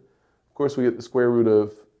squared. Of course, we get the square root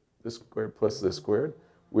of this squared plus this squared,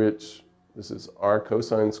 which this is r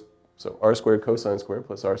cosine, so r squared cosine squared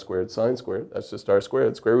plus r squared sine squared. That's just r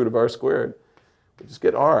squared, square root of r squared. We just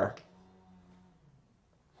get r.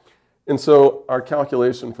 And so our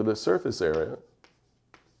calculation for the surface area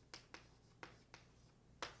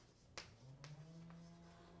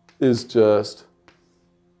is just,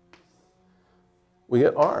 we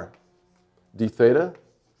get r, d theta,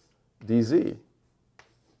 dz,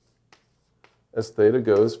 as theta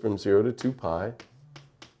goes from 0 to 2 pi,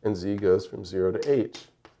 and z goes from 0 to h.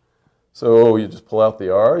 So you just pull out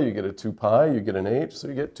the r, you get a 2 pi, you get an h, so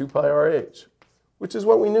you get 2 pi rh, which is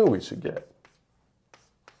what we knew we should get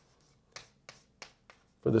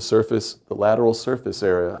for the surface, the lateral surface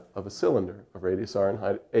area of a cylinder of radius r and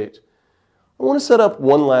height h. I want to set up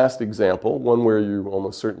one last example, one where you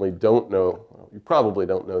almost certainly don't know, well, you probably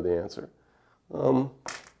don't know the answer.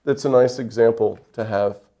 That's a nice example to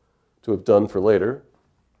have done for later.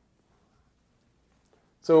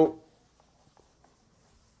 So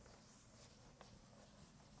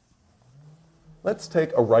let's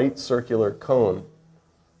take a right circular cone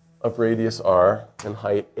of radius r and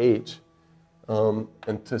height h.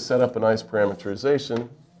 And to set up a nice parameterization,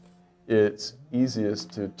 it's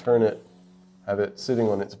easiest to turn it, have it sitting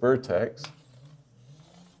on its vertex.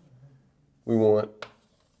 We want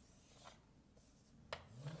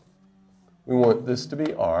this to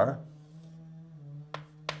be r,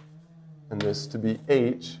 and this to be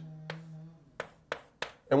h.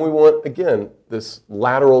 And we want, again, this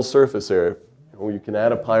lateral surface area. You can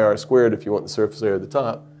add a pi r squared if you want the surface area at the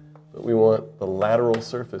top, but we want the lateral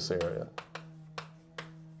surface area.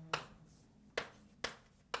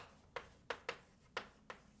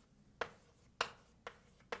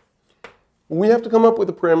 We have to come up with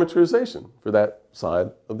a parameterization for that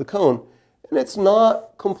side of the cone. And it's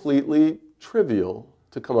not completely trivial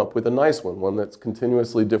to come up with a nice one that's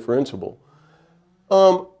continuously differentiable.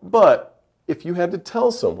 But if you had to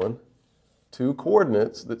tell someone two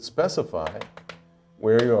coordinates that specify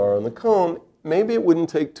where you are on the cone, maybe it wouldn't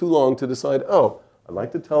take too long to decide, oh, I'd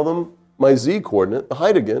like to tell them my z coordinate, the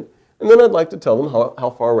height again, and then I'd like to tell them how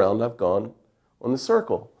far around I've gone on the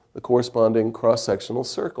circle, the corresponding cross-sectional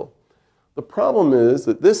circle. The problem is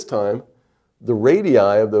that this time, the radii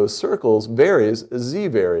of those circles varies as z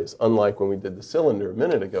varies, unlike when we did the cylinder a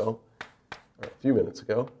minute ago, or a few minutes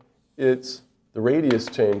ago. The radius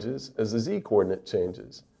changes as the z coordinate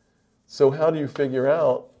changes. So how do you figure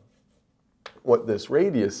out what this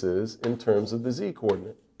radius is in terms of the z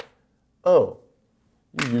coordinate? Oh,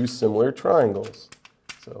 you use similar triangles.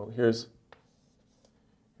 So here's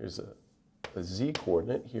a z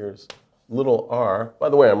coordinate. Here's little r. By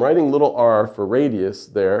the way, I'm writing little r for radius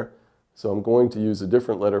there, so I'm going to use a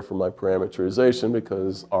different letter for my parameterization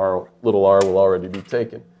because little r will already be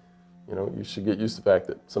taken. You should get used to the fact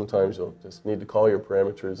that sometimes you'll just need to call your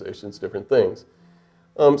parameterizations different things.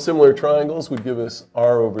 Similar triangles would give us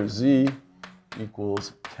r over z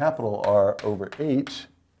equals capital R over h,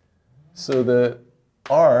 so that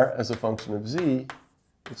r as a function of z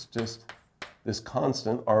is just this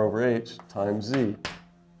constant r over h times z.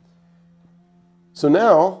 So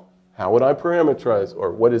now, how would I parameterize,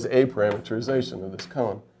 or what is a parameterization of this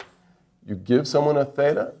cone? You give someone a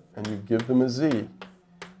theta, and you give them a z.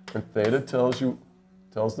 And theta tells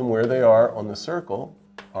them where they are on the circle,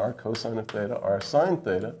 r cosine of theta, r sine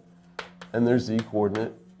theta, and their z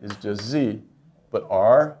coordinate is just z. But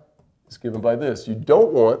r is given by this. You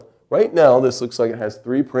don't want, right now this looks like it has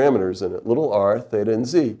three parameters in it, little r, theta, and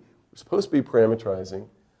z. We're supposed to be parametrizing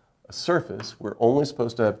a surface. We're only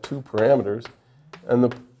supposed to have two parameters. And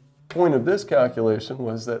the point of this calculation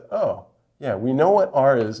was that, oh, yeah, we know what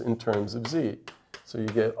r is in terms of z. So you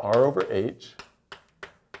get r over h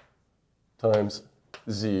times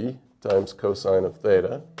z times cosine of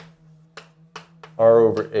theta, r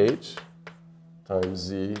over h times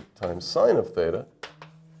z times sine of theta,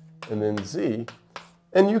 and then z.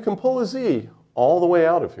 And you can pull a z all the way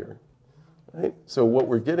out of here. Right? So what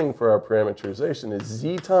we're getting for our parameterization is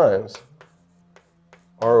z times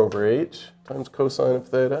r over h times cosine of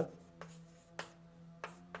theta,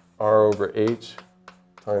 r over h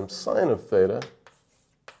times sine of theta,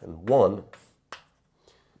 and 1.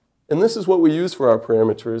 And this is what we use for our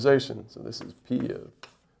parameterization. So this is p of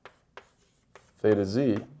theta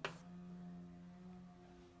z.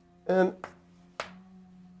 And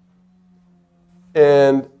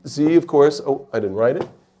z, of course, oh, I didn't write it.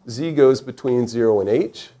 Z goes between 0 and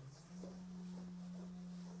h.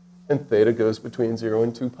 And theta goes between 0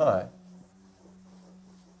 and 2 pi.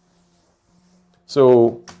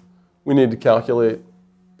 So we need to calculate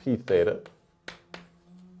p theta.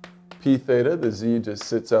 P theta, the z just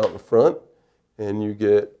sits out in front, and you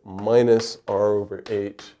get minus r over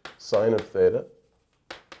h sine of theta,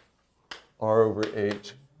 r over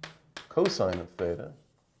h cosine of theta,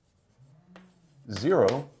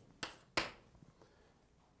 0,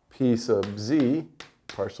 p sub z,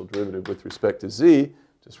 partial derivative with respect to z,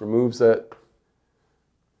 just removes that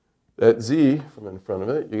z from in front of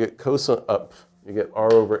it. You get cosine up. You get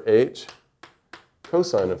r over h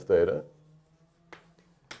cosine of theta,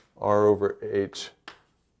 r over h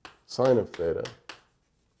sine of theta,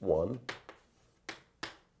 1.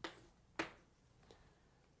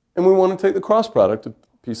 And we want to take the cross product of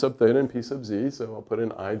p sub theta and p sub z, so I'll put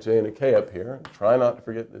an I, j, and a k up here. Try not to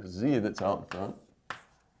forget the z that's out in front.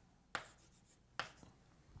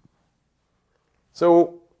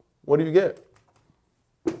 So what do you get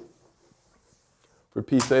for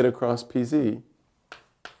p theta cross pz?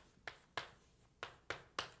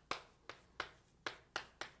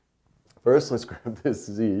 First, let's grab this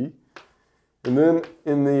z. And then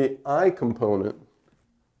in the I component,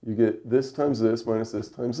 you get this times this minus this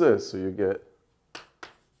times this. So you get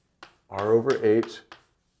r over h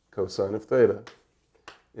cosine of theta.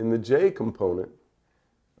 In the j component,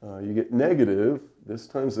 you get negative this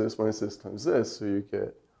times this minus this times this. So you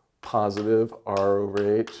get positive r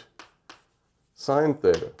over h sine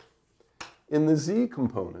theta. In the z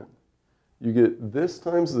component, you get this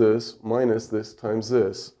times this minus this times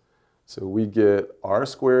this. So we get r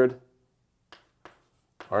squared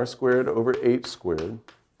over h squared.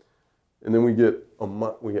 And then we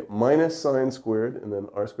get minus sine squared, and then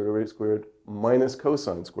r squared over h squared minus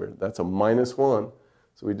cosine squared. That's a minus 1.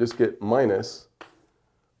 So we just get minus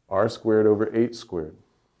r squared over h squared.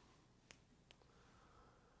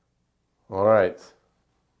 All right.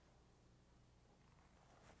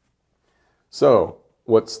 So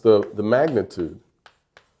what's the magnitude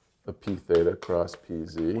of p theta cross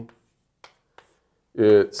pz?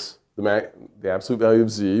 It's the absolute value of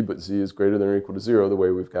z, but z is greater than or equal to 0 the way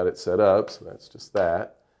we've got it set up, so that's just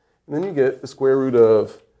that. And then you get the square root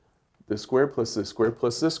of this squared plus this squared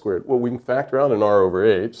plus this squared. Well, we can factor out an r over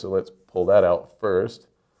h, so let's pull that out first.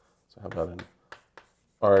 So how about an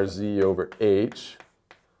rz over h?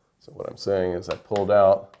 So what I'm saying is I pulled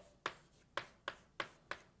out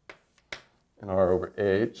an r over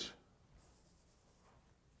h.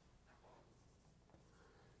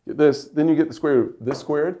 Get this, then you get the square root of this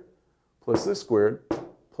squared plus this squared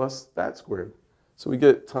plus that squared. So we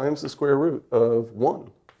get times the square root of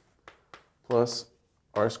 1 plus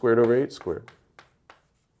r squared over h squared.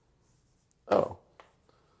 Oh,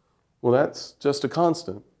 well that's just a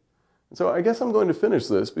constant. And so I guess I'm going to finish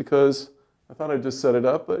this because I thought I'd just set it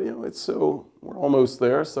up, but you know, we're almost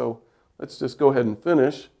there, so let's just go ahead and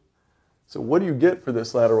finish. So what do you get for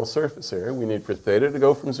this lateral surface area? We need for theta to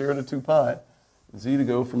go from 0 to 2 pi, z to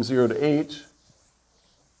go from 0 to h.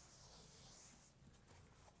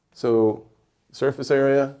 So surface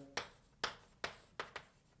area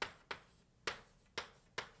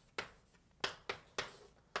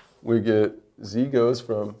we get z goes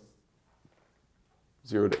from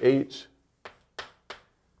 0 to h,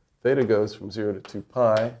 theta goes from 0 to 2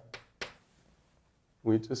 pi.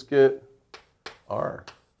 We just get r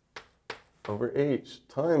over h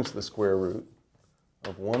times the square root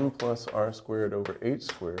of 1 plus r squared over h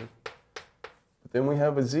squared. But then we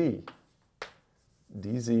have a z,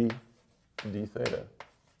 dz d theta.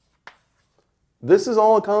 this is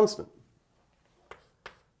all a constant.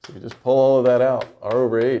 So you just pull all of that out, r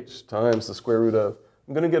over h times the square root of,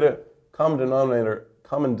 I'm going to get a common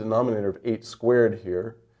denominator of h squared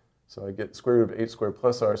here. So I get square root of h squared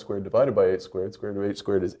plus r squared divided by h squared. Square root of h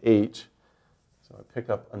squared is h. So I pick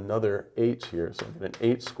up another h here. So I get an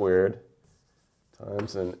h squared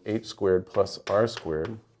times an h squared plus r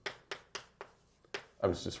squared. I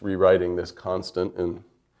was just rewriting this constant in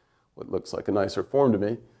what looks like a nicer form to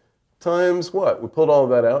me. Times what? We pulled all of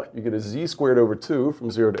that out. You get a z squared over 2 from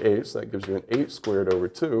 0 to h. So that gives you an h squared over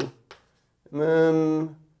 2. And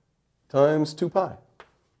then times 2 pi.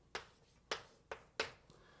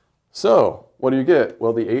 So what do you get?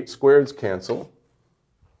 Well, the h squareds cancel.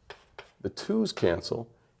 The 2's cancel.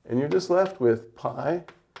 And you're just left with pi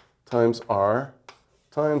times r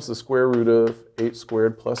times the square root of h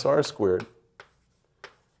squared plus r squared.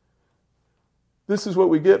 This is what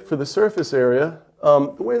we get for the surface area.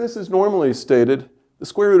 The way this is normally stated, the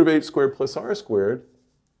square root of h squared plus r squared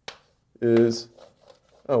is,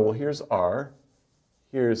 oh, well, here's r,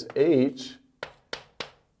 here's h.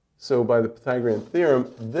 So by the Pythagorean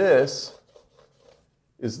theorem, this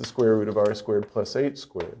is the square root of r squared plus h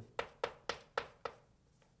squared.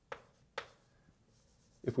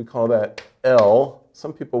 If we call that L,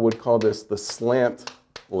 some people would call this the slant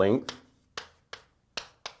length.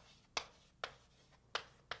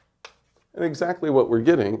 And exactly what we're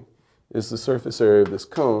getting is the surface area of this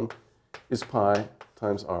cone is pi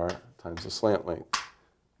times r times the slant length,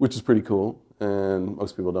 which is pretty cool, and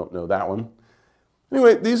most people don't know that one.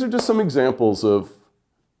 Anyway, these are just some examples of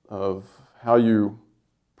how you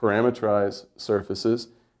parameterize surfaces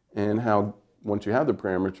and how, once you have the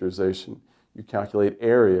parameterization, you calculate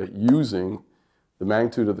area using the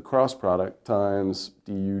magnitude of the cross product times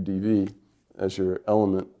du dv as your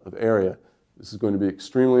element of area. This is going to be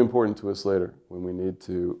extremely important to us later when we need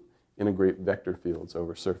to integrate vector fields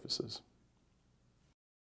over surfaces.